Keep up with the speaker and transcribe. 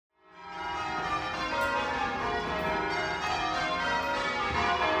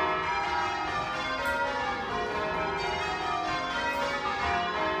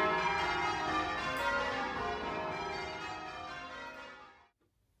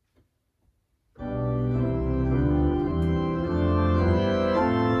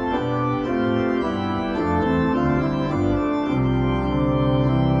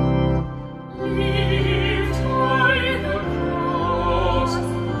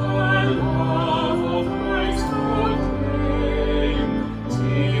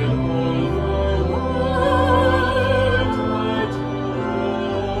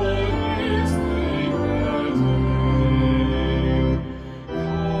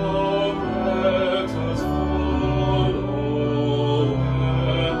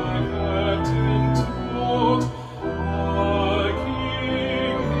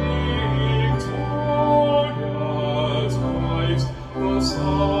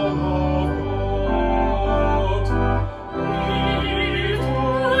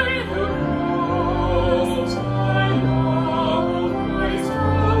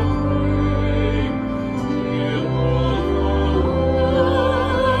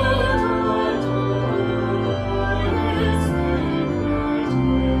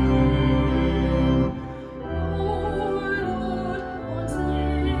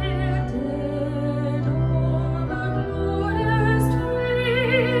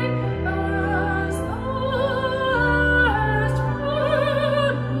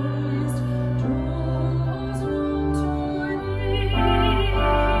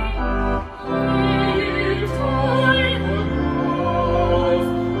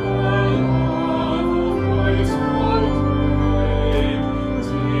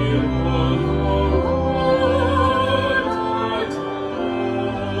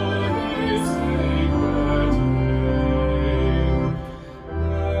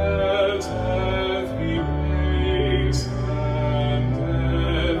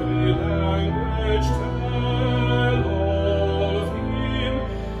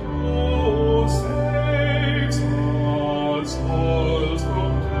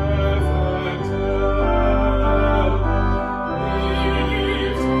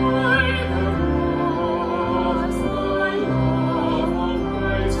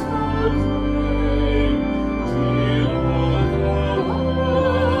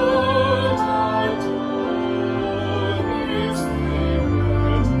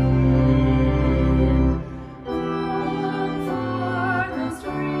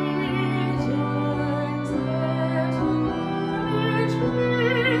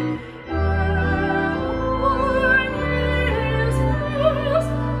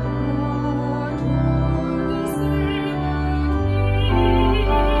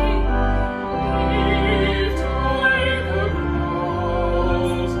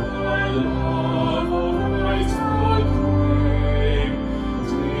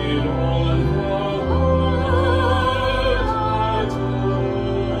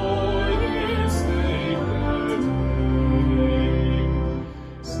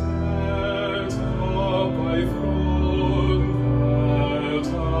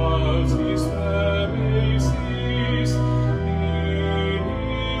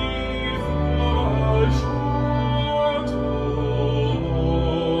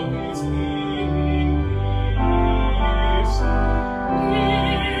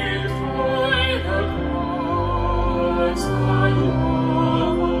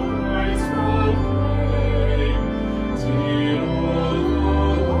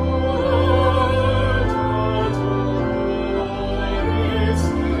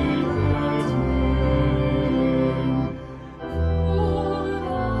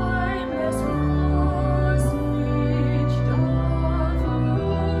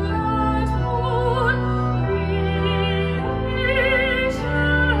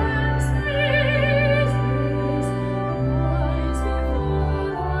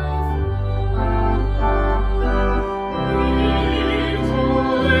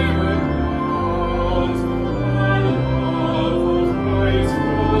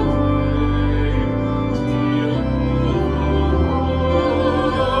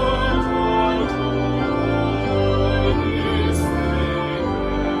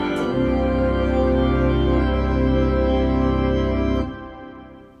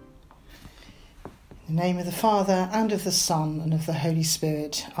name of the Father, and of the Son, and of the Holy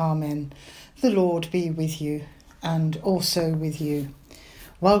Spirit. Amen. The Lord be with you, and also with you.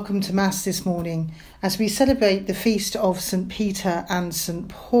 Welcome to Mass this morning as we celebrate the feast of St. Peter and St.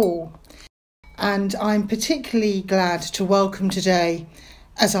 Paul. And I'm particularly glad to welcome today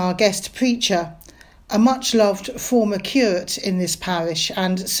as our guest preacher a much-loved former curate in this parish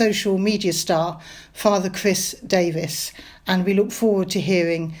and social media star, Father Chris Davis, and we look forward to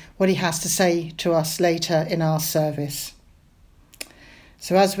hearing what he has to say to us later in our service.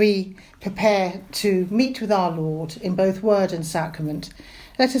 So as we prepare to meet with our Lord in both word and sacrament,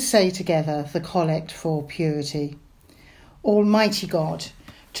 let us say together the Collect for Purity. Almighty God,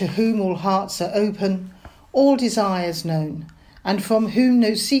 to whom all hearts are open, all desires known, and from whom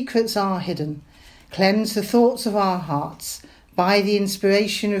no secrets are hidden, cleanse the thoughts of our hearts by the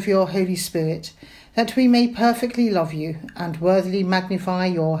inspiration of your Holy Spirit, that we may perfectly love you and worthily magnify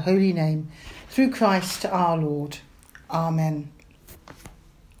your holy name, through Christ our Lord. Amen.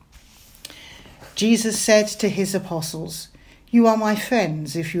 Jesus said to his apostles, "You are my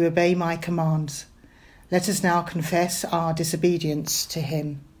friends if you obey my commands." Let us now confess our disobedience to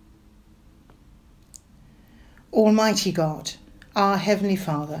him. Almighty God, our Heavenly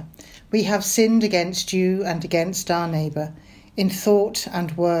Father, we have sinned against you and against our neighbour, in thought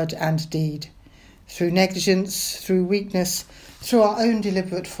and word and deed, through negligence, through weakness, through our own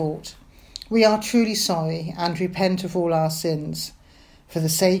deliberate fault. We are truly sorry and repent of all our sins. For the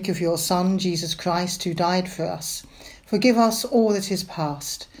sake of your Son, Jesus Christ, who died for us, forgive us all that is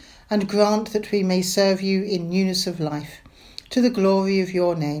past, and grant that we may serve you in newness of life, to the glory of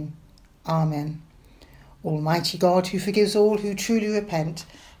your name. Amen. Almighty God, who forgives all who truly repent,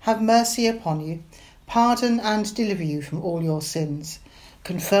 have mercy upon you, pardon and deliver you from all your sins,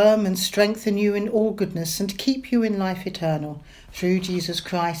 confirm and strengthen you in all goodness, and keep you in life eternal, through Jesus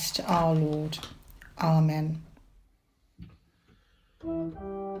Christ our Lord. Amen. Glory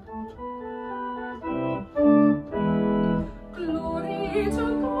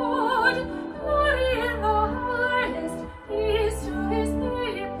to God, glory in the highest, peace to his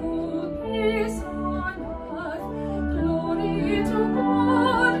people, peace on earth. Glory to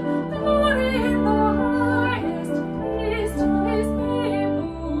God, glory in the highest, peace to his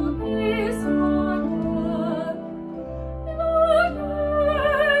people, peace on earth. Lord,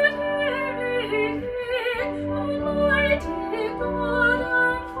 heavenly King, almighty God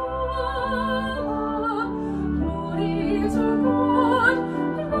and Father, glory to God.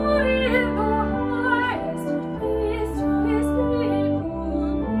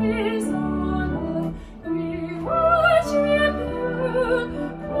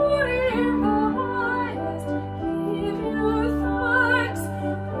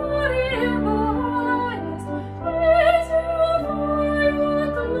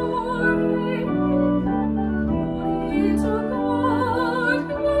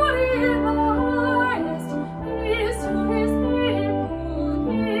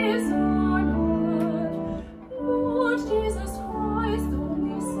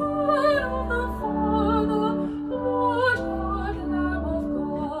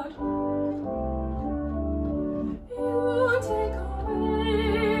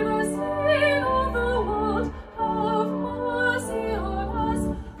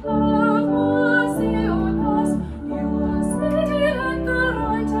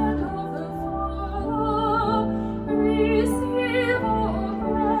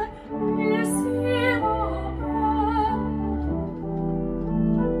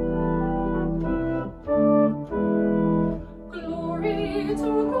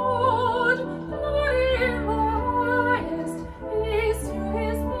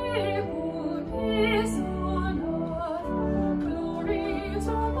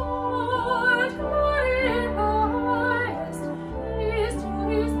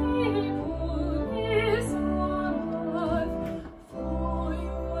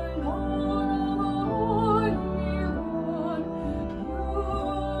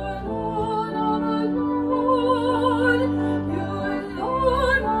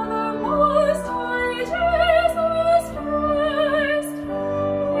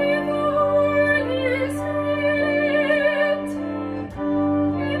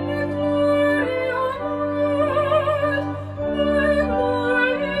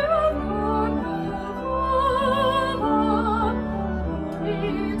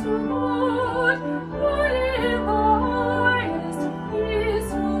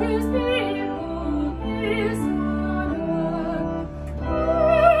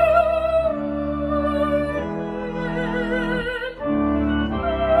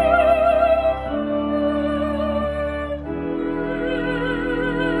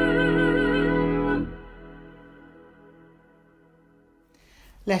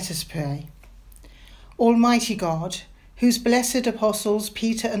 Let us pray. Almighty God, whose blessed apostles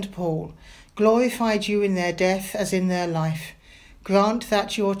Peter and Paul glorified you in their death as in their life, grant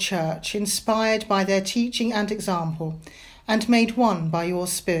that your church, inspired by their teaching and example, and made one by your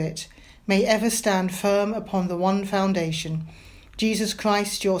Spirit, may ever stand firm upon the one foundation, Jesus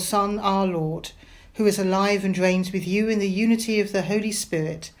Christ, your Son, our Lord, who is alive and reigns with you in the unity of the Holy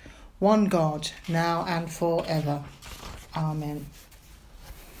Spirit, one God, now and forever. Amen.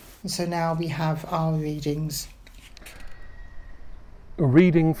 And so now we have our readings. A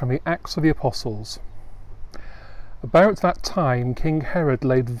reading from the Acts of the Apostles. About that time King Herod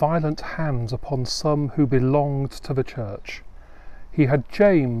laid violent hands upon some who belonged to the church. He had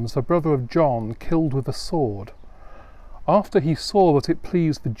James, the brother of John, killed with a sword. After he saw that it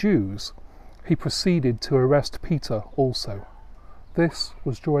pleased the Jews, he proceeded to arrest Peter also. This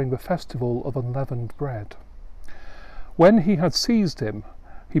was during the festival of unleavened bread. When he had seized him,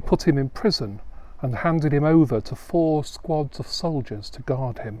 he put him in prison and handed him over to 4 squads of soldiers to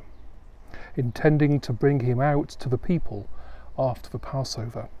guard him, intending to bring him out to the people after the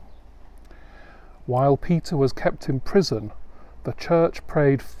Passover. While Peter was kept in prison, the church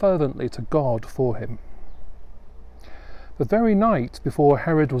prayed fervently to God for him. The very night before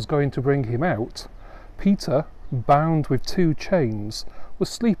Herod was going to bring him out, Peter, bound with 2 chains, was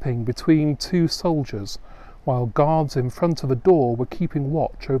sleeping between 2 soldiers, while guards in front of the door were keeping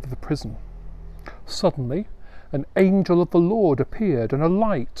watch over the prison. Suddenly, an angel of the Lord appeared, and a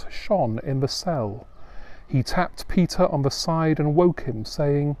light shone in the cell. He tapped Peter on the side and woke him,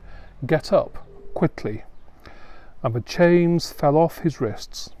 saying, "Get up, quickly." And the chains fell off his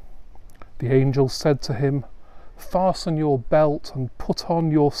wrists. The angel said to him, "Fasten your belt and put on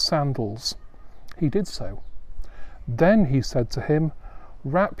your sandals." He did so. Then he said to him,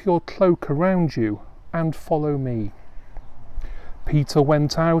 "Wrap your cloak around you and follow me." Peter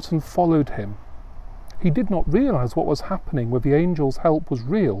went out and followed him. He did not realize what was happening with the angel's help was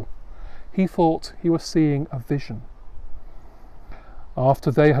real. He thought he was seeing a vision. After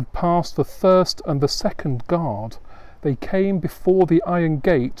they had passed the first and the second guard, they came before the iron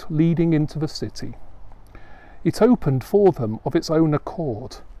gate leading into the city. It opened for them of its own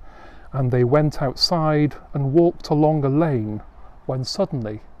accord, and they went outside and walked along a lane, when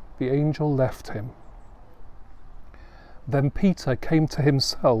suddenly the angel left him. Then Peter came to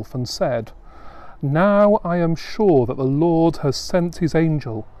himself and said, "Now I am sure that the Lord has sent his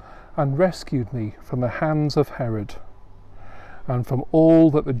angel and rescued me from the hands of Herod, and from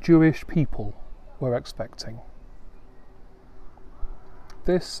all that the Jewish people were expecting."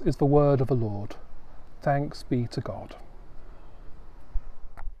 This is the word of the Lord. Thanks be to God.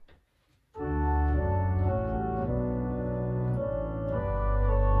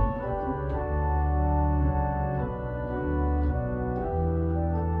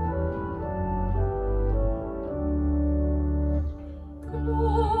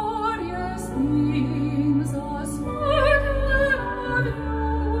 Glorious things are spoken of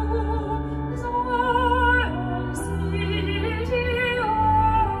you, Zion, city of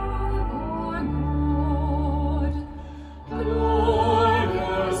our God.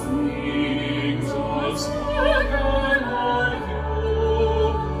 Glorious things are spoken of you,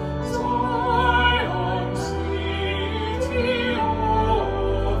 Zion, city of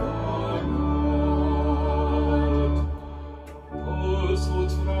our God. Those who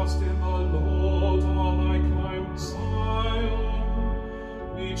trust in the Lord are like Mount Zion,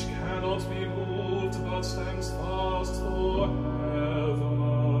 which cannot be moved but stands fast forever.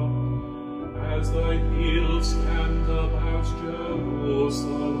 As the hills stand about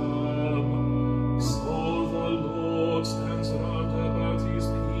Jerusalem, so the Lord stands round about his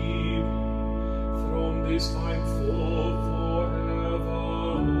people, from this time forth forever.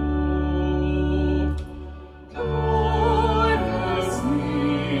 Glorious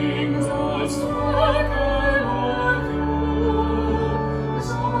things are spoken of you,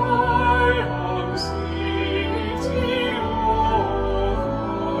 Zion, city of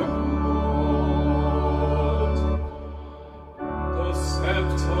our God. The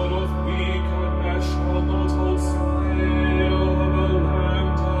scepter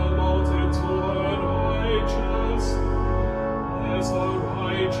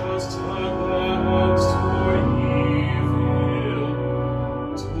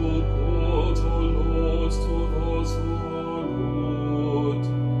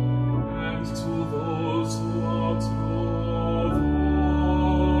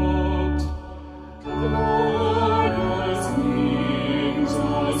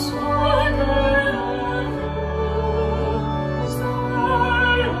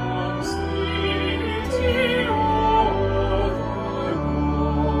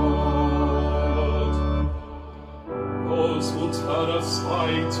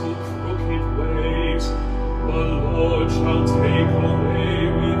to crooked ways, the Lord shall take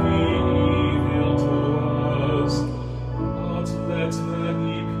away with evildoers, but let there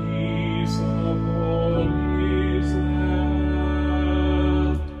be peace upon his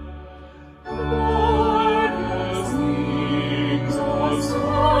land. Lord, as things are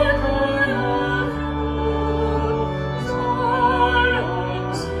spoken of you,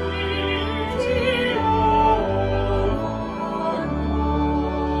 Zion's lifted overwhelmed.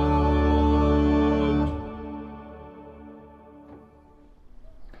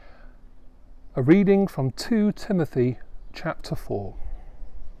 A reading from 2 Timothy chapter 4.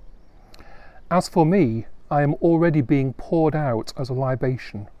 As for me, I am already being poured out as a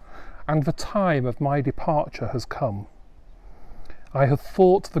libation, and the time of my departure has come. I have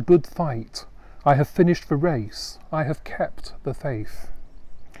fought the good fight, I have finished the race, I have kept the faith.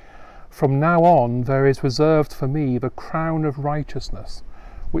 From now on there is reserved for me the crown of righteousness,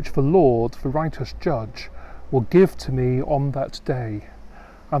 which the Lord, the righteous judge, will give to me on that day,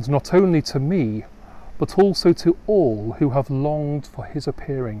 and not only to me, but also to all who have longed for his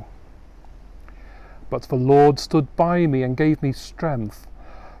appearing. But the Lord stood by me and gave me strength,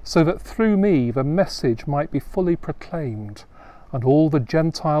 so that through me the message might be fully proclaimed, and all the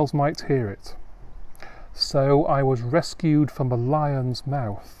Gentiles might hear it. So I was rescued from the lion's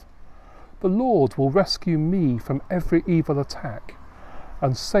mouth. The Lord will rescue me from every evil attack,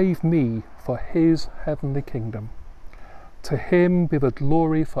 and save me for his heavenly kingdom. To him be the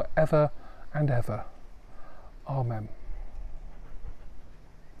glory for ever and ever. Amen.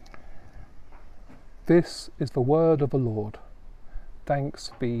 This is the word of the Lord.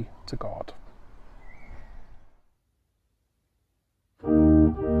 Thanks be to God.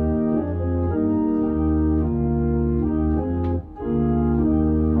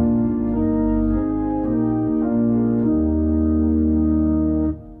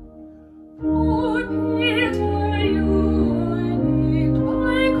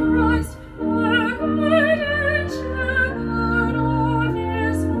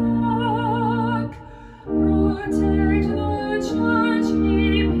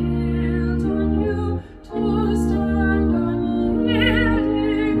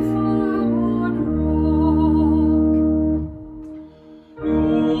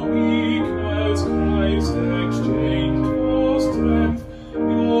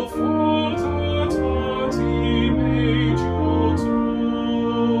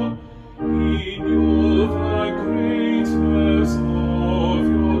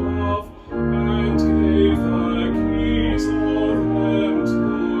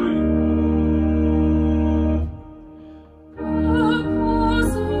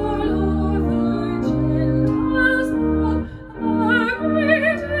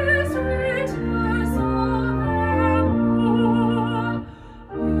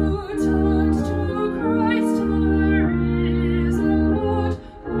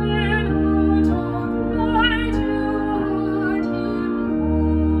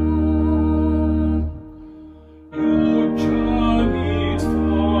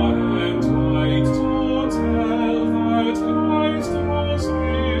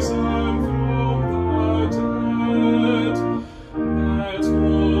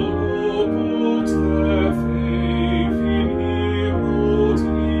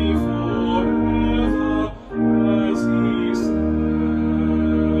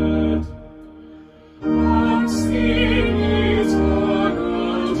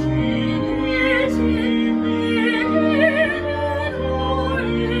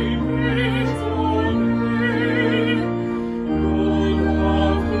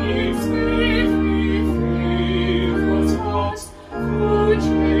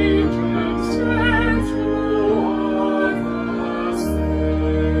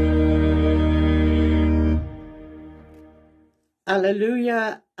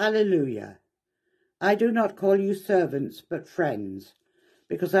 Alleluia, alleluia. I do not call you servants, but friends,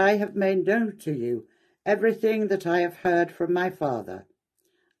 because I have made known to you everything that I have heard from my Father.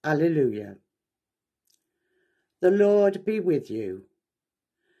 Alleluia. The Lord be with you,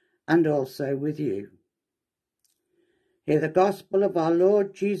 and also with you. Hear the gospel of our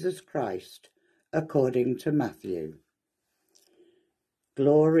Lord Jesus Christ, according to Matthew.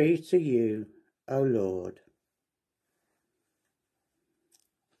 Glory to you, O Lord.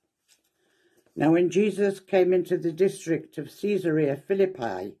 Now when Jesus came into the district of Caesarea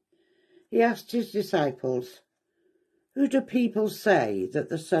Philippi, he asked his disciples, "Who do people say that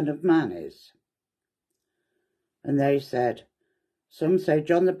the Son of Man is?" And they said, "Some say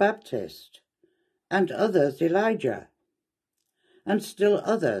John the Baptist, and others Elijah, and still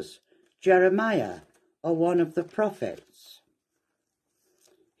others Jeremiah or one of the prophets."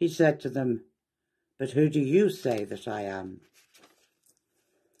 He said to them, "But who do you say that I am?"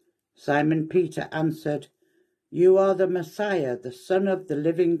 Simon Peter answered, "You are the Messiah, the Son of the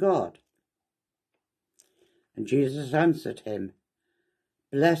living God." And Jesus answered him,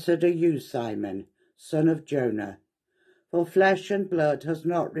 "Blessed are you, Simon, son of Jonah, for flesh and blood has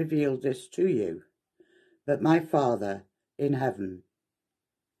not revealed this to you, but my Father in heaven.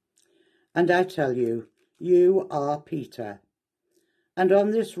 And I tell you, you are Peter, and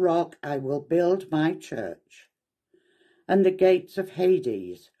on this rock I will build my church, and the gates of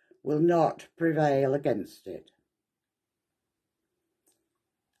Hades will not prevail against it.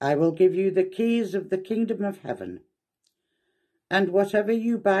 I will give you the keys of the kingdom of heaven, and whatever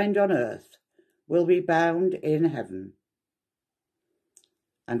you bind on earth will be bound in heaven,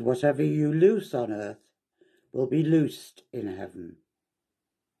 and whatever you loose on earth will be loosed in heaven."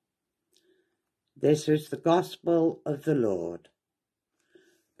 This is the gospel of the Lord.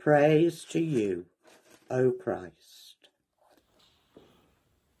 Praise to you, O Christ.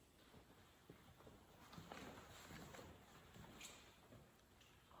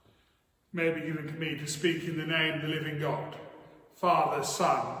 May it be given to me to speak in the name of the living God, Father,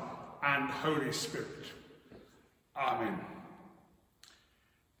 Son, and Holy Spirit. Amen.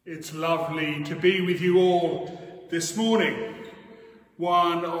 It's lovely to be with you all this morning.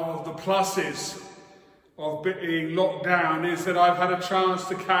 One of the pluses of being locked down is that I've had a chance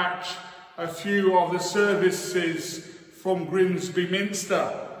to catch a few of the services from Grimsby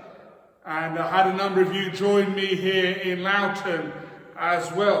Minster. And I had a number of you join me here in Loughton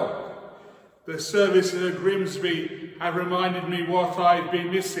as well. The services at Grimsby have reminded me what I've been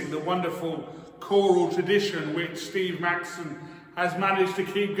missing, the wonderful choral tradition which Steve Maxson has managed to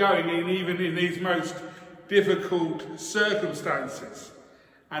keep going even in these most difficult circumstances.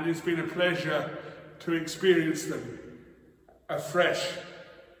 And it's been a pleasure to experience them afresh.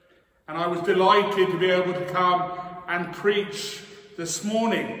 And I was delighted to be able to come and preach this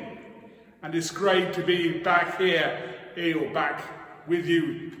morning. And it's great to be back here, or back with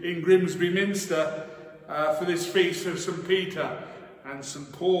you in Grimsby Minster for this feast of St. Peter and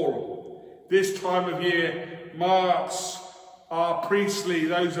St. Paul. This time of year marks our priestly,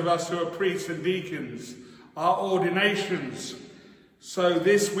 those of us who are priests and deacons, our ordinations. So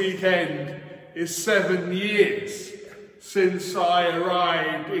this weekend is 7 years since I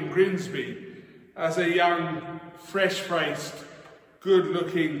arrived in Grimsby as a young, fresh-faced,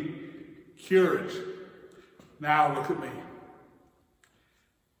 good-looking curate. Now look at me.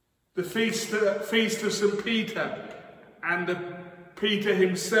 The feast of St. Peter and Peter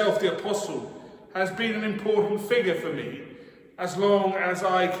himself, the apostle, has been an important figure for me as long as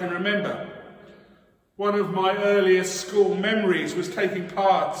I can remember. One of my earliest school memories was taking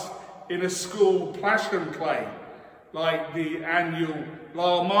part in a school passion play, like the annual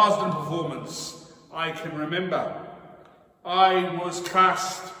Lyle Marsden performance I can remember. I was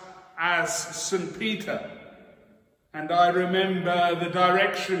cast as St. Peter, and I remember the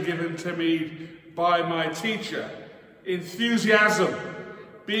direction given to me by my teacher: enthusiasm,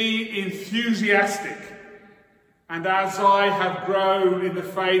 be enthusiastic. And as I have grown in the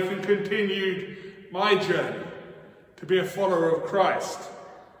faith and continued my journey to be a follower of Christ,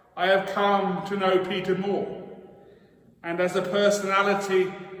 I have come to know Peter more. And as a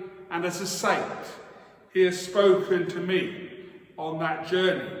personality and as a saint, he has spoken to me on that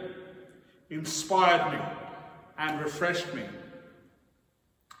journey, inspired me and refreshed me.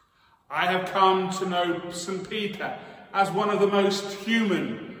 I have come to know St. Peter as one of the most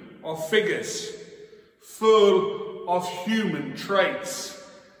human of figures, full of human traits,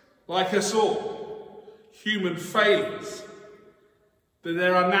 like us all, human failings. That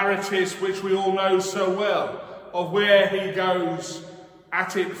there are narratives which we all know so well of where he goes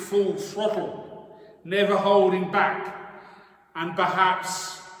at it full throttle, never holding back, and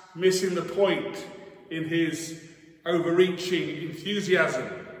perhaps missing the point in his overreaching enthusiasm.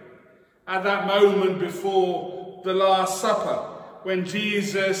 At that moment before the Last Supper, when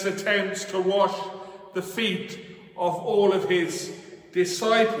Jesus attempts to wash the feet of all of his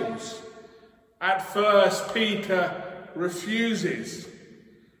disciples, at first Peter refuses,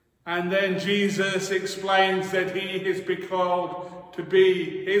 and then Jesus explains that he has been called to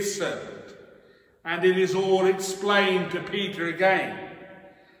be his servant, and it is all explained to Peter again.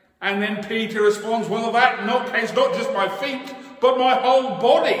 And then Peter responds, well, that in that case, not just my feet, but my whole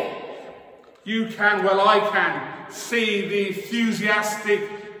body. You can, well, I can see the enthusiastic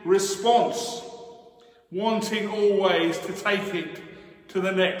response, wanting always to take it to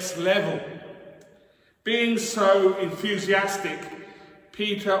the next level. Being so enthusiastic,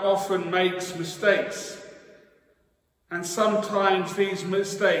 Peter often makes mistakes. And sometimes these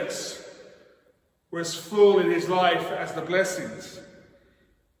mistakes were as full in his life as the blessings.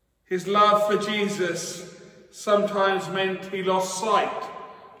 His love for Jesus sometimes meant he lost sight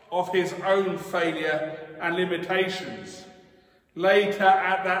of his own failure and limitations. Later,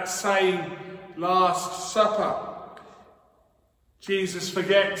 at that same Last Supper, Jesus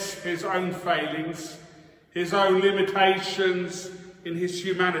forgets his own failings, his own limitations in his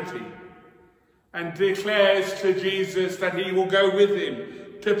humanity, and declares to Jesus that he will go with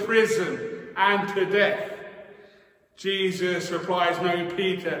him to prison and to death. Jesus replies, knowing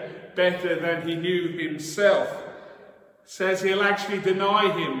Peter better than he knew himself, says he'll actually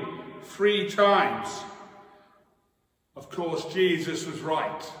deny him 3 times. Of course, Jesus was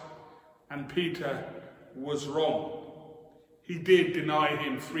right and Peter was wrong. He did deny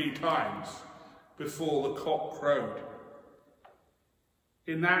him 3 times before the cock crowed.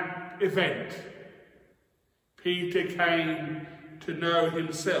 In that event, Peter came to know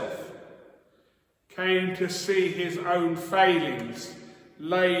himself, came to see his own failings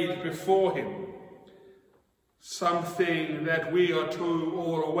laid before him, something that we are too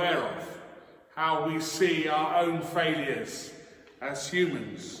all aware of, how we see our own failures as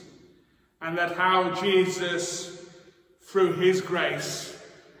humans, and that how Jesus, through his grace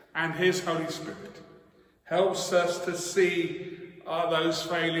and his Holy Spirit, helps us to see those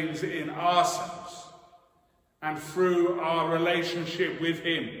failings in ourselves, and through our relationship with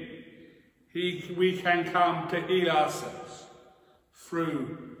him, we can come to heal ourselves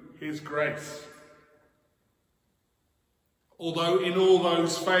through his grace. Although in all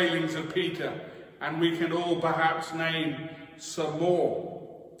those failings of Peter, and we can all perhaps name some more,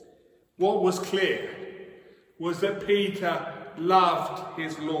 what was clear was that Peter loved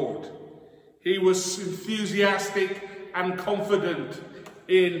his Lord. He was enthusiastic and confident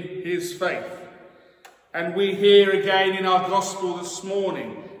in his faith. And we hear again in our gospel this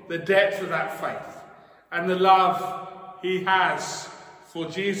morning the depth of that faith and the love he has for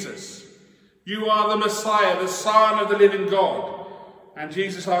Jesus. You are the Messiah, the Son of the living God. And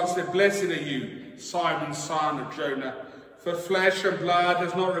Jesus answered, blessed are you, Simon, son of Jonah, for flesh and blood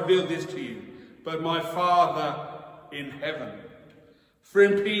has not revealed this to you, but my Father in heaven. For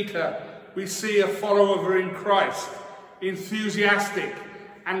in Peter we see a follower in Christ, enthusiastic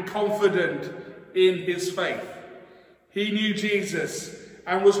and confident in his faith. He knew Jesus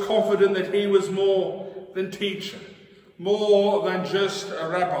and was confident that he was more than teacher, more than just a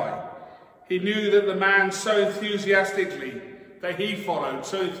rabbi. He knew that the man so enthusiastically that he followed,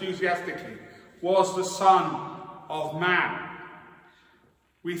 so enthusiastically, was the Son of Man.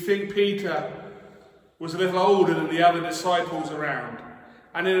 We think Peter was a little older than the other disciples around,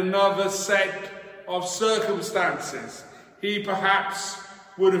 and in another set of circumstances, he perhaps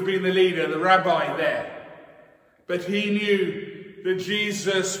would have been the leader, the rabbi there. But he knew that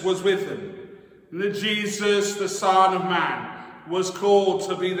Jesus was with him, and that Jesus, the Son of Man, was called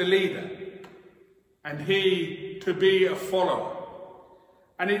to be the leader, and he to be a follower.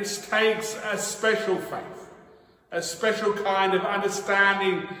 And it takes a special faith, a special kind of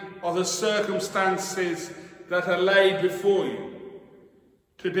understanding of the circumstances that are laid before you,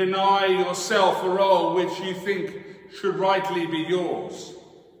 to deny yourself a role which you think should rightly be yours,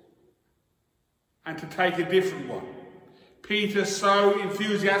 and to take a different one. Peter so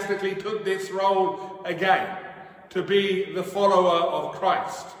enthusiastically took this role again, to be the follower of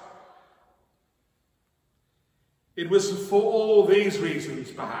Christ. It was for all these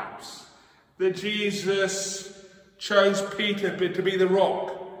reasons, perhaps, that Jesus chose Peter to be the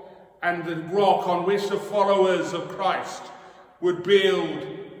rock, and the rock on which the followers of Christ would build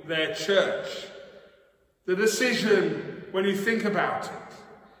their church. The decision, when you think about it,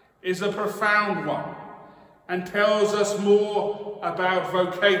 is a profound one and tells us more about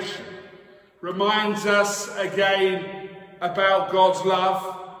vocation, reminds us again about God's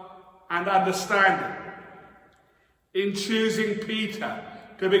love and understanding. In choosing Peter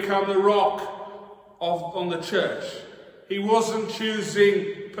to become the rock on the church, he wasn't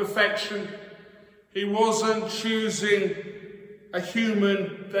choosing perfection. He wasn't choosing a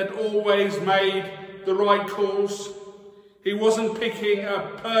human that always made the right calls. He wasn't picking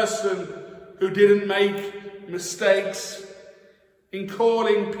a person who didn't make mistakes. In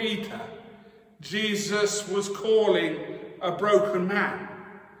calling Peter, Jesus was calling a broken man,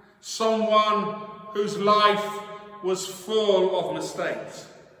 someone whose life was full of mistakes,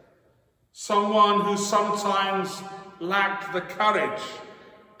 someone who sometimes lacked the courage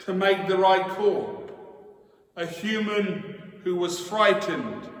to make the right call, a human who was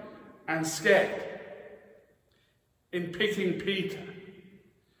frightened and scared. In picking Peter,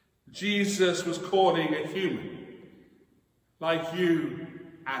 Jesus was calling a human, like you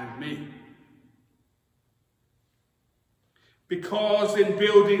and me. Because in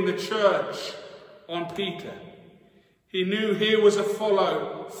building the church on Peter, he knew he was a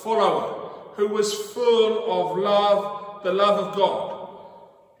follower who was full of love, the love of God.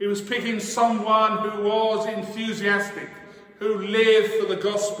 He was picking someone who was enthusiastic, who lived for the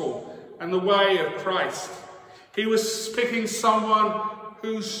gospel and the way of Christ. He was picking someone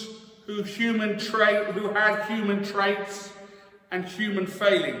who had human traits and human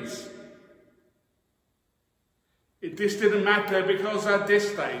failings. This didn't matter because at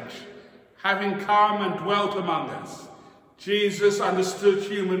this stage, having come and dwelt among us, Jesus understood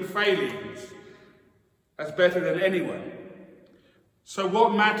human failings as better than anyone. So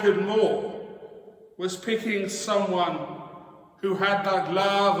what mattered more was picking someone who had that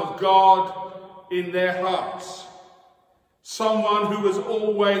love of God in their hearts. Someone who was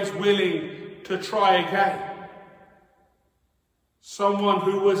always willing to try again. Someone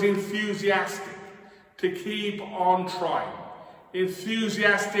who was enthusiastic to keep on trying.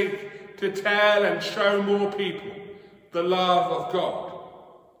 Enthusiastic to tell and show more people the love of God.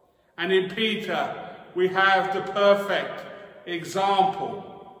 And in Peter, we have the perfect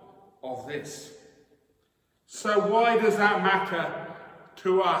example of this. So why does that matter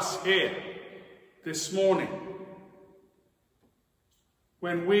to us here this morning?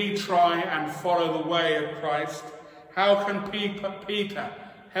 When we try and follow the way of Christ, how can Peter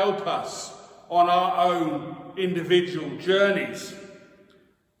help us on our own individual journeys?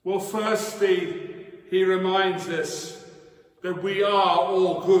 Well, firstly, he reminds us that we are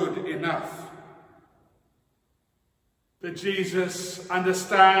all good enough. That Jesus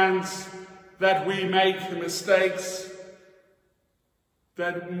understands that we make mistakes,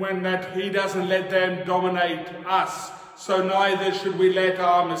 that he doesn't let them dominate us, so neither should we let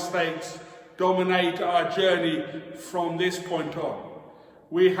our mistakes dominate our journey from this point on.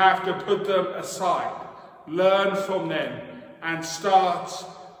 We have to put them aside, learn from them, and start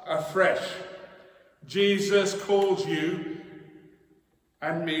afresh. Jesus calls you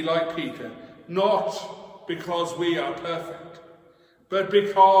and me, like Peter, not because we are perfect, but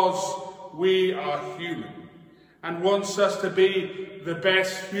because we are human, and wants us to be the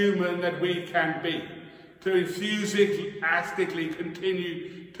best human that we can be, to enthusiastically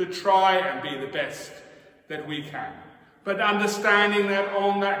continue to try and be the best that we can. But understanding that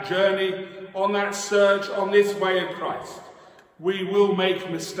on that journey, on that search, on this way of Christ, we will make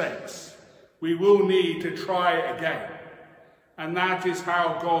mistakes. We will need to try again. And that is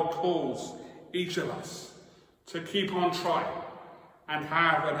how God calls each of us, to keep on trying and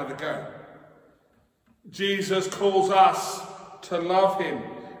have another go. Jesus calls us to love him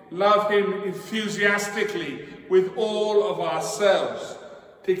enthusiastically with all of ourselves,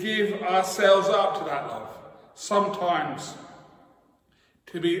 to give ourselves up to that love. Sometimes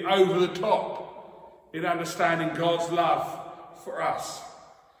to be over the top in understanding God's love for us,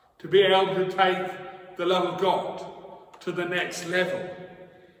 to be able to take the love of God to the next level.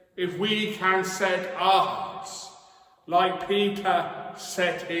 If we can set our hearts like Peter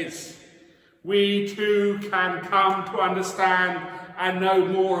set his, we too can come to understand and know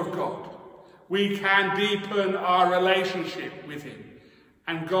more of God. We can deepen our relationship with him,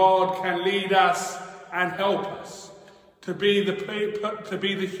 and God can lead us and help us to be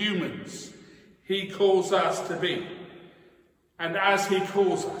the humans he calls us to be. And as he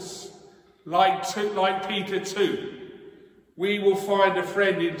calls us, like Peter too, we will find a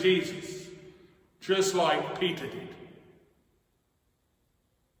friend in Jesus, just like Peter did.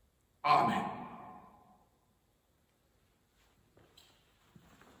 Amen.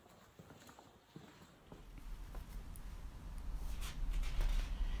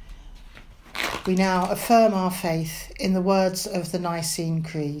 We now affirm our faith in the words of the Nicene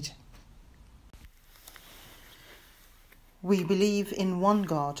Creed. We believe in one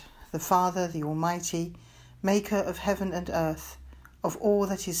God, the Father, the Almighty, maker of heaven and earth, of all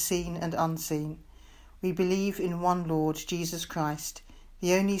that is seen and unseen. We believe in one Lord, Jesus Christ,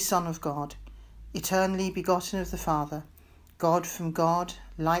 the only Son of God, eternally begotten of the Father, God from God,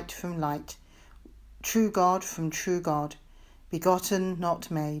 light from light, true God from true God, begotten, not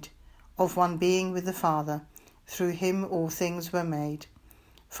made, of one being with the Father. Through him all things were made.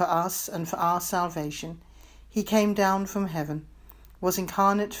 For us and for our salvation, he came down from heaven, was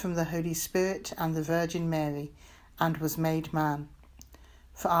incarnate from the Holy Spirit and the Virgin Mary, and was made man.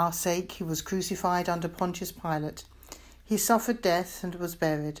 For our sake he was crucified under Pontius Pilate. He suffered death and was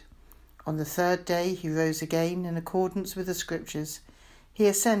buried. On the third day he rose again in accordance with the Scriptures. He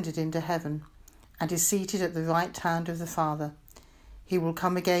ascended into heaven, and is seated at the right hand of the Father. He will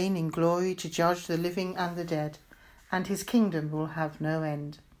come again in glory to judge the living and the dead, and his kingdom will have no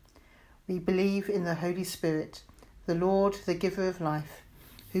end. We believe in the Holy Spirit, the Lord, the giver of life,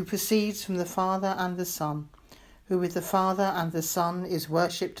 who proceeds from the Father and the Son, who with the Father and the Son is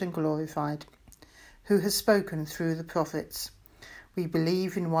worshipped and glorified, who has spoken through the prophets. We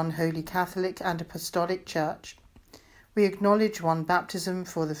believe in one holy Catholic and Apostolic Church. We acknowledge one baptism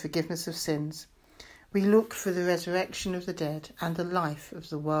for the forgiveness of sins. We look for the resurrection of the dead and the life of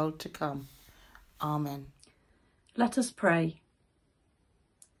the world to come. Amen. Let us pray.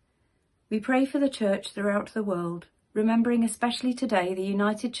 We pray for the Church throughout the world, remembering especially today the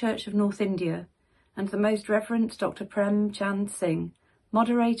United Church of North India and the Most Reverend Dr. Prem Chand Singh,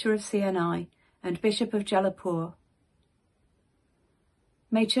 Moderator of CNI and Bishop of Jaipur.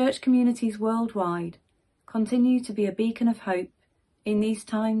 May church communities worldwide continue to be a beacon of hope in these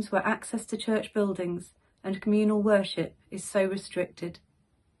times where access to church buildings and communal worship is so restricted.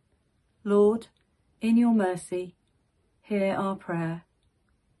 Lord, in your mercy, hear our prayer.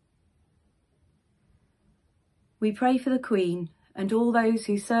 We pray for the Queen and all those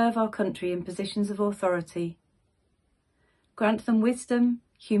who serve our country in positions of authority. Grant them wisdom,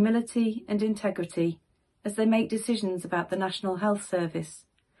 humility and integrity as they make decisions about the National Health Service,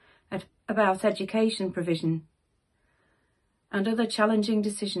 about education provision, and other challenging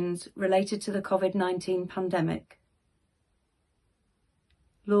decisions related to the COVID-19 pandemic.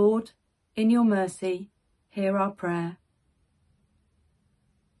 Lord, in your mercy, hear our prayer.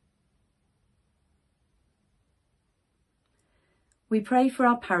 We pray for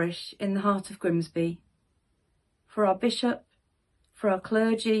our parish in the heart of Grimsby, for our bishop, for our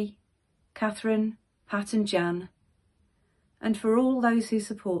clergy, Catherine, Pat and Jan, and for all those who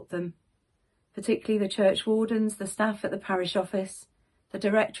support them, particularly the church wardens, the staff at the parish office, the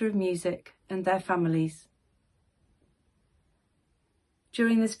director of music and their families.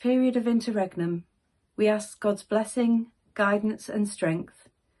 During this period of interregnum, we ask God's blessing, guidance and strength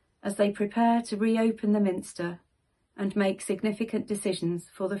as they prepare to reopen the Minster and make significant decisions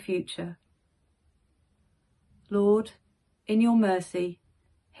for the future. Lord, in your mercy,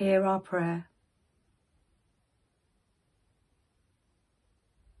 hear our prayer.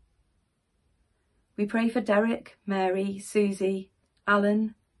 We pray for Derek, Mary, Susie,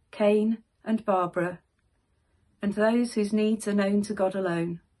 Alan, Kane and Barbara, and those whose needs are known to God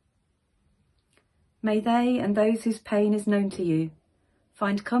alone. May they and those whose pain is known to you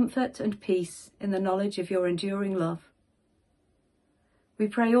find comfort and peace in the knowledge of your enduring love. We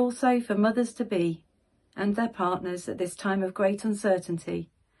pray also for mothers-to-be and their partners at this time of great uncertainty,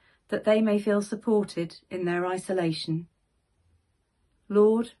 that they may feel supported in their isolation.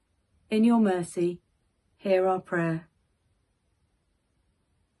 Lord, in your mercy, hear our prayer.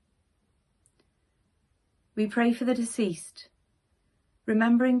 We pray for the deceased,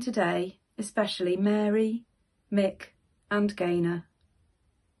 remembering today especially Mary, Mick and Gaynor.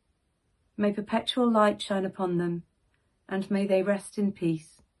 May perpetual light shine upon them, and may they rest in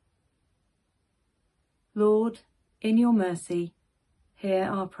peace. Lord, in your mercy, hear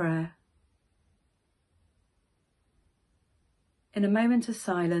our prayer. In a moment of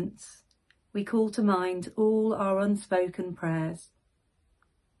silence, we call to mind all our unspoken prayers.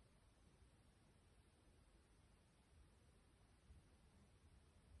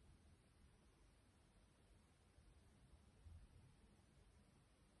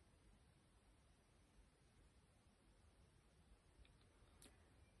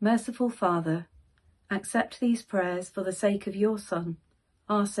 Merciful Father, accept these prayers for the sake of your Son,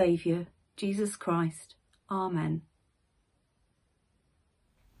 our Saviour, Jesus Christ. Amen.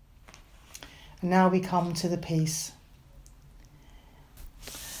 And now we come to the peace.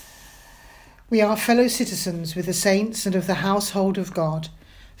 We are fellow citizens with the saints and of the household of God,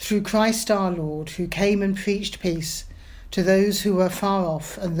 through Christ our Lord, who came and preached peace to those who were far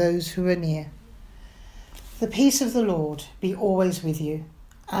off and those who were near. The peace of the Lord be always with you,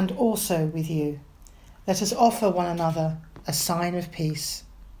 and also with you. Let us offer one another a sign of peace.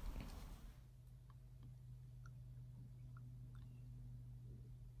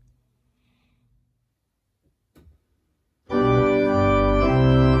 Thank you.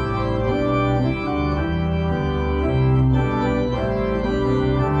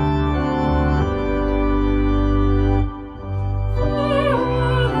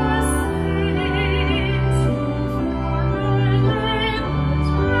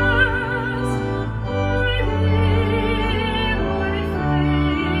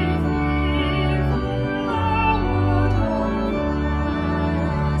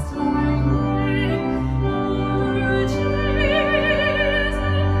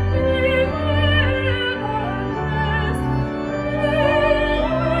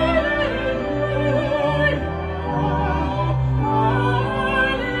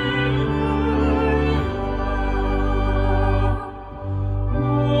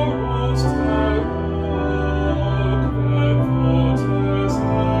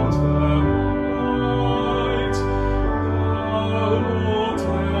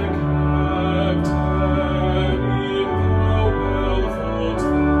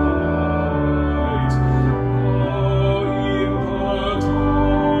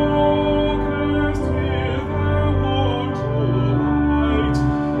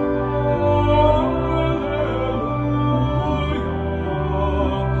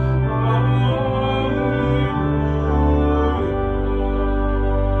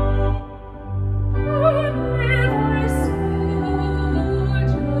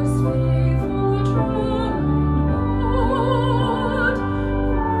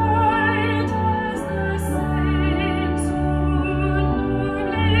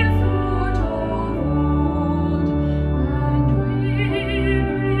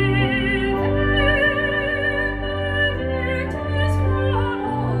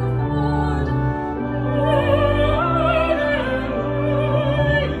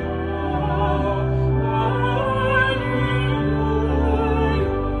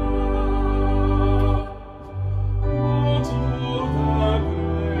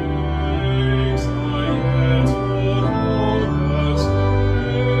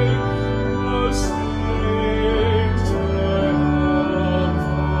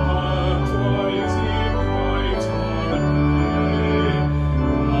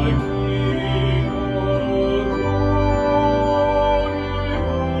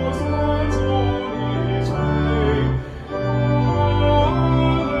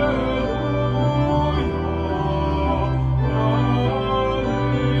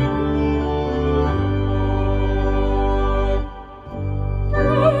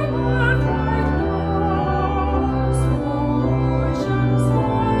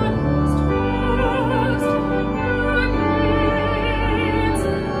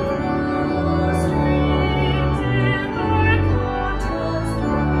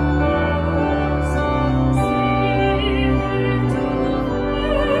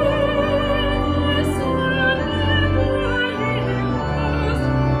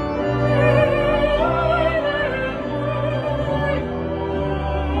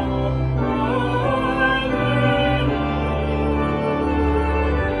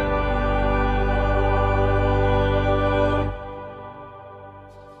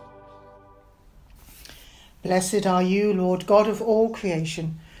 Blessed are you, Lord God of all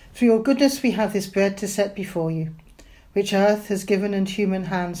creation. For your goodness we have this bread to set before you, which earth has given and human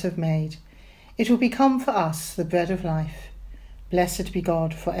hands have made. It will become for us the bread of life. Blessed be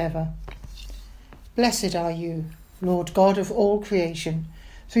God for ever. Blessed are you, Lord God of all creation.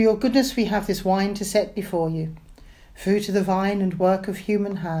 Through your goodness we have this wine to set before you, fruit of the vine and work of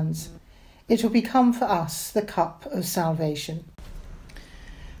human hands. It will become for us the cup of salvation.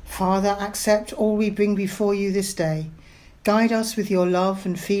 Father, accept all we bring before you this day. Guide us with your love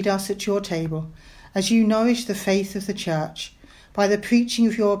and feed us at your table, as you nourish the faith of the Church. By the preaching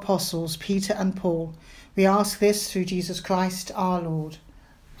of your apostles, Peter and Paul, we ask this through Jesus Christ our Lord.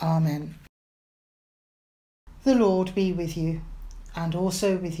 Amen. The Lord be with you, and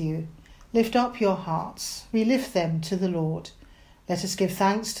also with you. Lift up your hearts. We lift them to the Lord. Let us give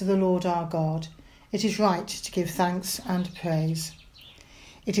thanks to the Lord our God. It is right to give thanks and praise.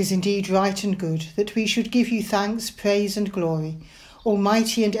 It is indeed right and good that we should give you thanks, praise and glory,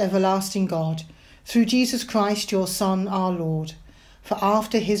 Almighty and everlasting God, through Jesus Christ your Son, our Lord. For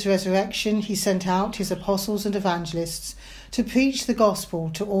after his resurrection he sent out his apostles and evangelists to preach the gospel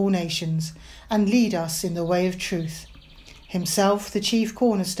to all nations and lead us in the way of truth. Himself the chief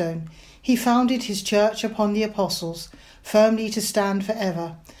cornerstone, he founded his church upon the apostles, firmly to stand for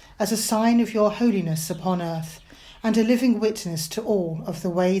ever, as a sign of your holiness upon earth, and a living witness to all of the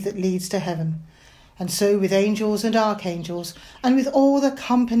way that leads to heaven. And so with angels and archangels, and with all the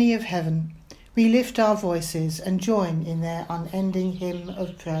company of heaven, we lift our voices and join in their unending hymn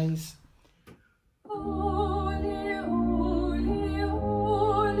of praise. Holy, holy,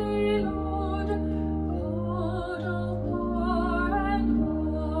 holy Lord, God of power and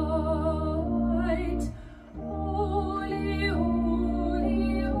might. Holy,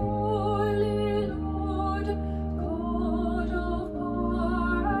 holy, holy Lord, God of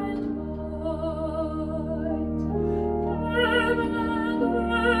power and might. Heaven and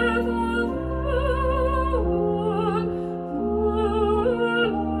earth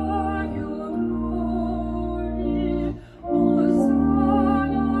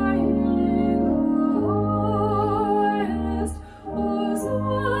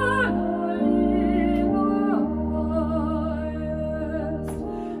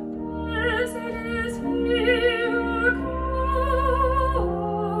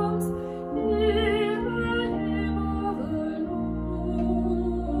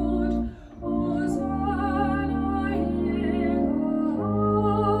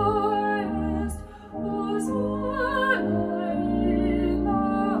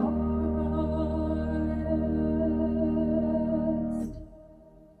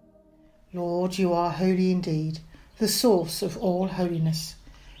Lord, you are holy indeed, the source of all holiness.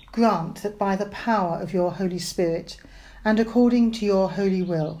 Grant that by the power of your Holy Spirit, and according to your holy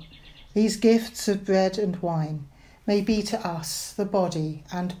will, these gifts of bread and wine may be to us the body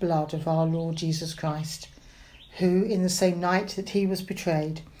and blood of our Lord Jesus Christ, who, in the same night that he was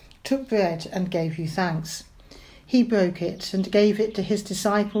betrayed, took bread and gave you thanks. He broke it and gave it to his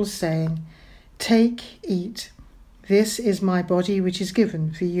disciples, saying, "Take, eat. This is my body which is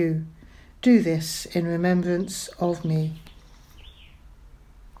given for you. Do this in remembrance of me."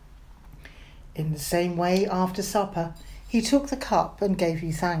 In the same way, after supper, he took the cup and gave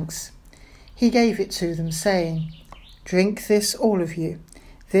you thanks. He gave it to them, saying, "Drink this, all of you.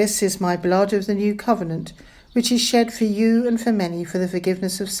 This is my blood of the new covenant, which is shed for you and for many for the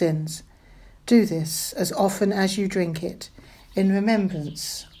forgiveness of sins. Do this as often as you drink it, in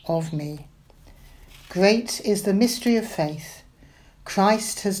remembrance of me." Great is the mystery of faith.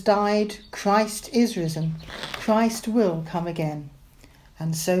 Christ has died, Christ is risen, Christ will come again.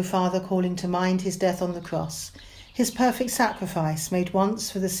 And so, Father, calling to mind his death on the cross, his perfect sacrifice made once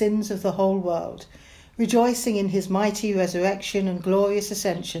for the sins of the whole world, rejoicing in his mighty resurrection and glorious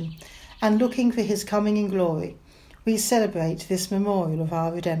ascension, and looking for his coming in glory, we celebrate this memorial of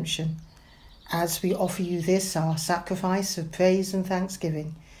our redemption. As we offer you this, our sacrifice of praise and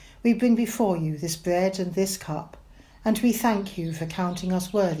thanksgiving, we bring before you this bread and this cup, and we thank you for counting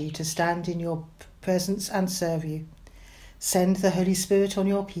us worthy to stand in your presence and serve you. Send the Holy Spirit on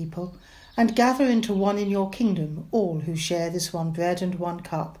your people, and gather into one in your kingdom all who share this one bread and one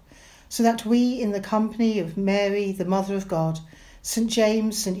cup, so that we, in the company of Mary, the Mother of God, St.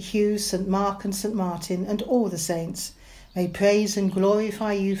 James, St. Hugh, St. Mark and St. Martin, and all the saints, may praise and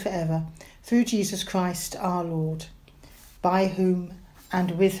glorify you forever, through Jesus Christ our Lord, by whom,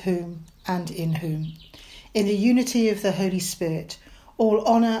 and with whom, and in whom, in the unity of the Holy Spirit, all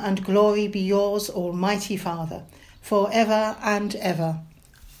honour and glory be yours, Almighty Father, for ever and ever.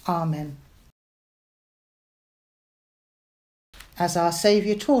 Amen. As our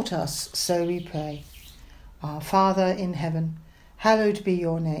Saviour taught us, so we pray. Our Father in heaven, hallowed be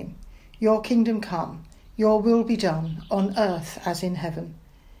your name. Your kingdom come, your will be done, on earth as in heaven.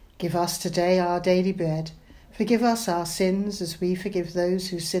 Give us today our daily bread. Forgive us our sins as we forgive those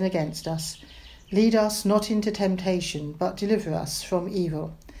who sin against us. Lead us not into temptation, but deliver us from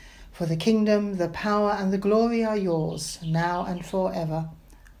evil. For the kingdom, the power and the glory are yours, now and forever.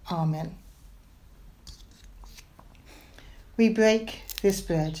 Amen. We break this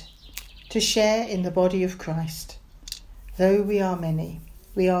bread to share in the body of Christ. Though we are many,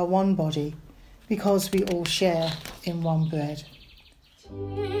 we are one body, because we all share in one bread.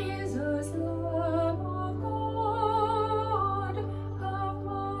 Jesus, Lamb of God, have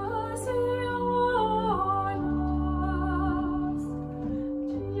mercy on us.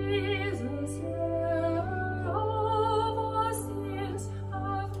 Jesus, Lamb of our sins,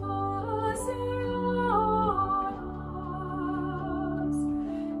 have mercy on us.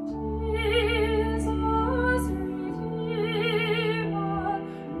 Jesus,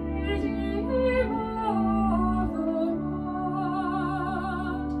 Redeemer of the world.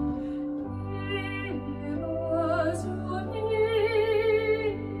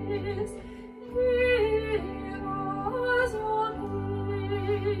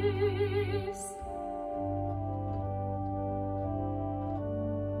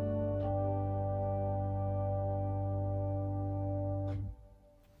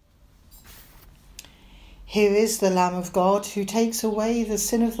 Here is the Lamb of God who takes away the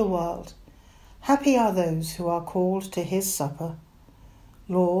sin of the world. Happy are those who are called to his supper.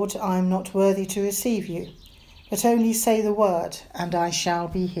 Lord, I am not worthy to receive you, but only say the word, and I shall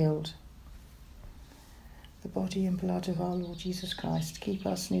be healed. The body and blood of our Lord Jesus Christ keep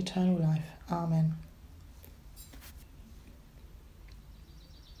us in eternal life. Amen.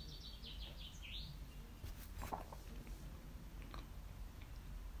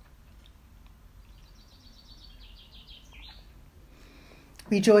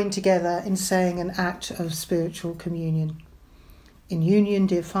 We join together in saying an act of spiritual communion. In union,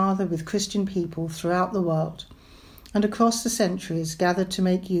 dear Father, with Christian people throughout the world and across the centuries gathered to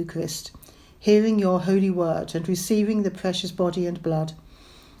make Eucharist, hearing your holy word and receiving the precious body and blood,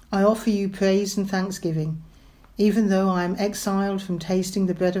 I offer you praise and thanksgiving, even though I am exiled from tasting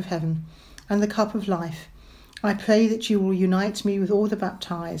the bread of heaven and the cup of life. I pray that you will unite me with all the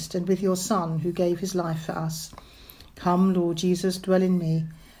baptized and with your Son who gave his life for us. Come, Lord Jesus, dwell in me,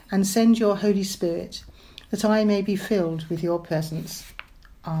 and send your Holy Spirit, that I may be filled with your presence.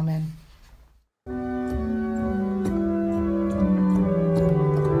 Amen.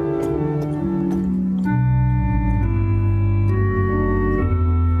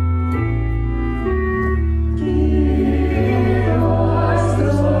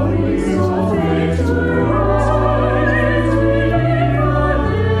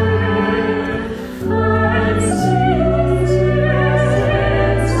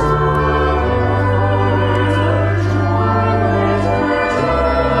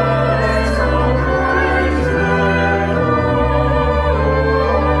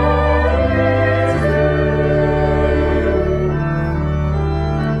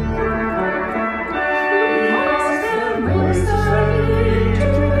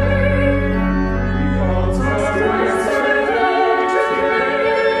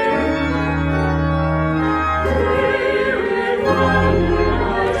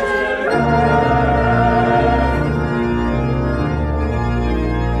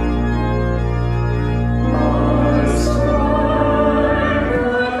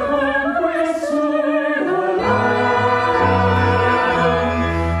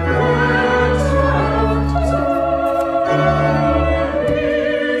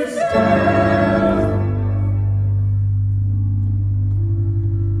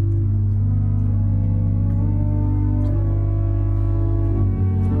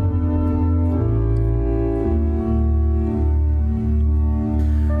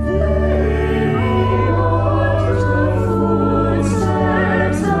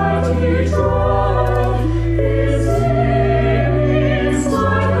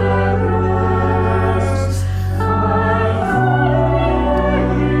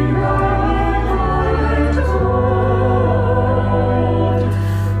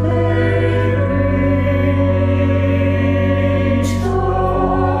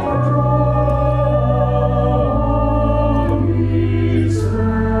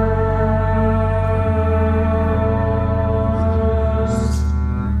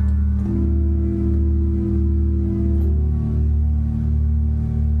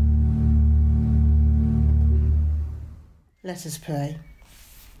 Let us pray.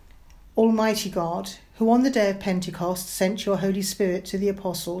 Almighty God, who on the day of Pentecost sent your Holy Spirit to the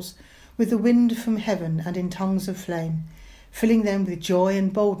apostles, with the wind from heaven and in tongues of flame, filling them with joy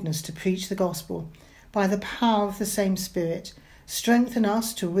and boldness to preach the gospel. By the power of the same Spirit, strengthen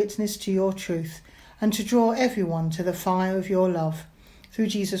us to witness to your truth and to draw everyone to the fire of your love. Through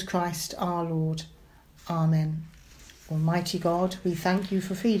Jesus Christ our Lord. Amen. Almighty God, we thank you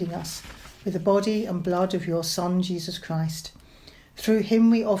for feeding us with the body and blood of your Son, Jesus Christ. Through him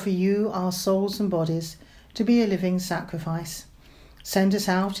we offer you our souls and bodies to be a living sacrifice. Send us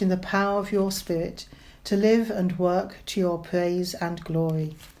out in the power of your Spirit to live and work to your praise and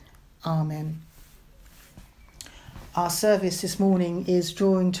glory. Amen. Our service this morning is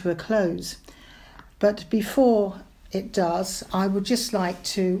drawing to a close, but before it does, I would just like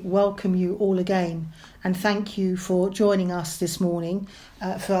to welcome you all again and thank you for joining us this morning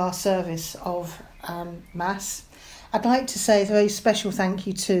for our service of Mass. I'd like to say a very special thank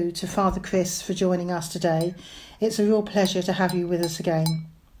you too to Father Chris for joining us today. It's a real pleasure to have you with us again.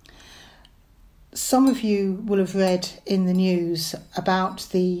 Some of you will have read in the news about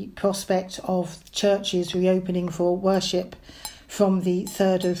the prospect of churches reopening for worship from the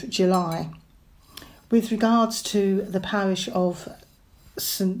 3rd of July. With regards to the parish of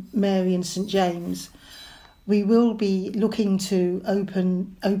St Mary and St James, we will be looking to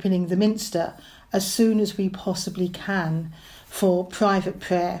opening the Minster as soon as we possibly can for private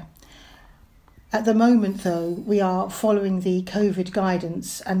prayer. At the moment, though, we are following the COVID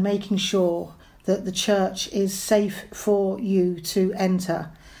guidance and making sure that the church is safe for you to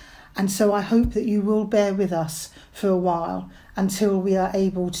enter. And so I hope that you will bear with us for a while until we are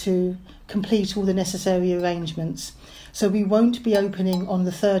able to complete all the necessary arrangements. So we won't be opening on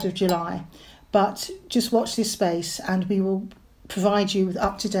the 3rd of July, but just watch this space and we will provide you with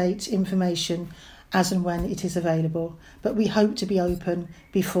up-to-date information as and when it is available. But we hope to be open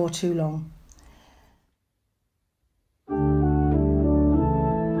before too long.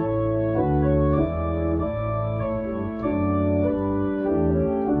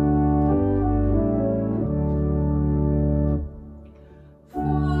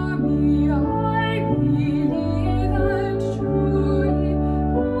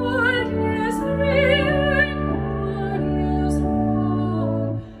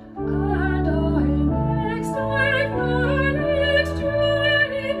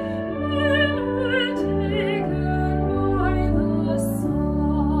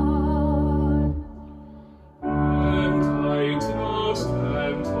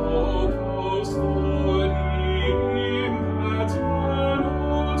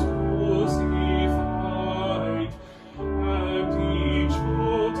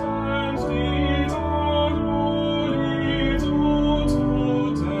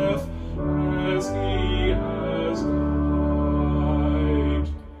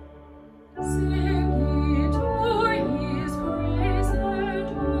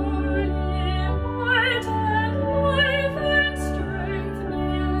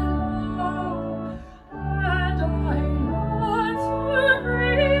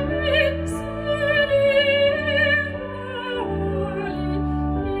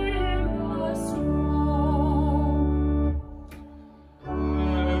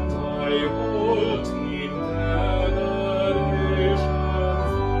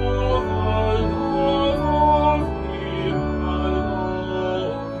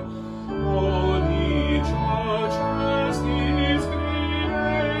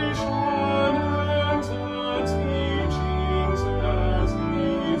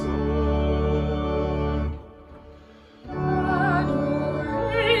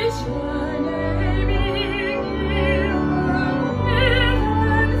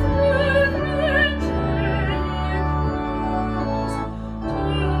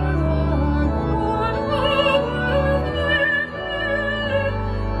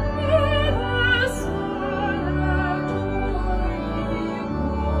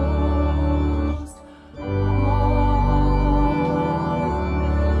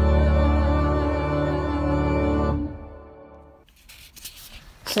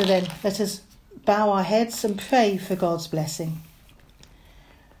 So then, let us bow our heads and pray for God's blessing.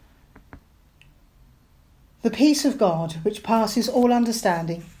 The peace of God, which passes all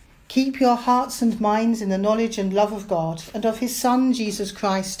understanding, keep your hearts and minds in the knowledge and love of God and of his Son, Jesus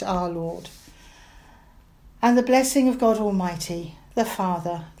Christ our Lord. And the blessing of God Almighty, the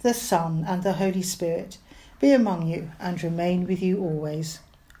Father, the Son, and the Holy Spirit be among you and remain with you always.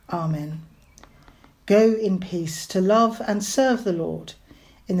 Amen. Go in peace to love and serve the Lord.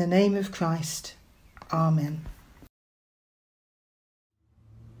 In the name of Christ. Amen.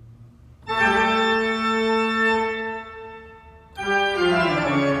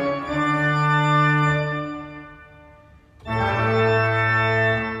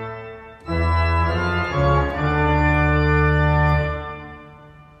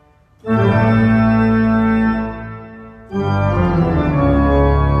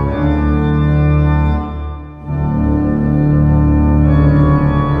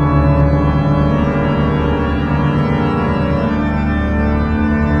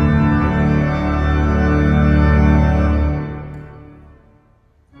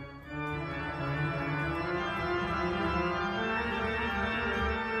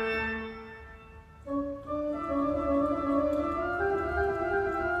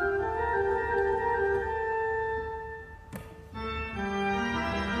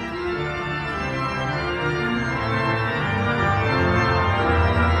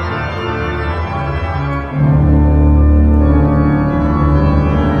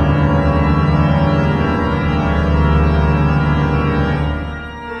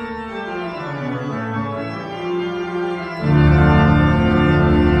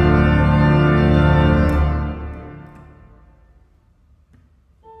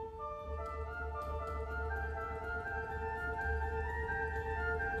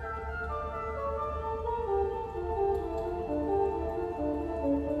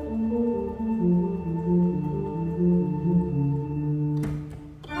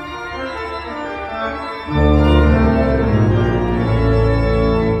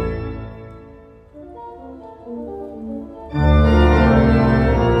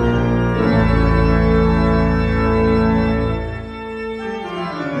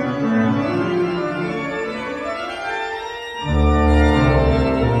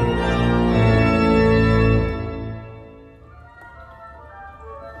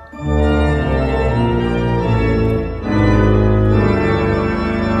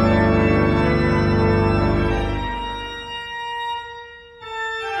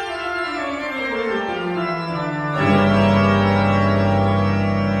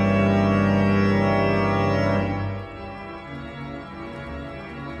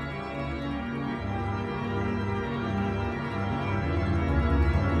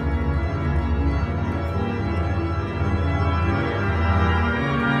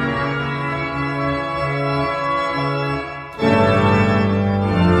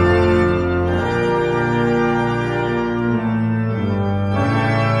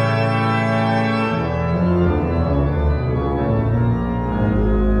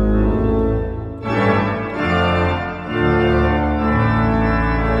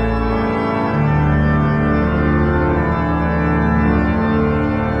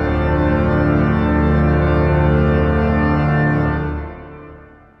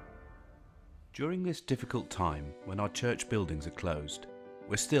 this difficult time when our church buildings are closed,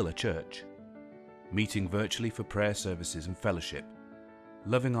 we're still a church, meeting virtually for prayer services and fellowship,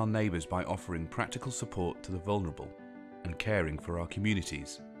 loving our neighbours by offering practical support to the vulnerable and caring for our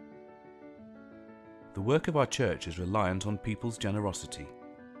communities. The work of our church is reliant on people's generosity.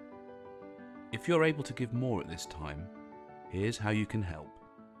 If you're able to give more at this time, here's how you can help.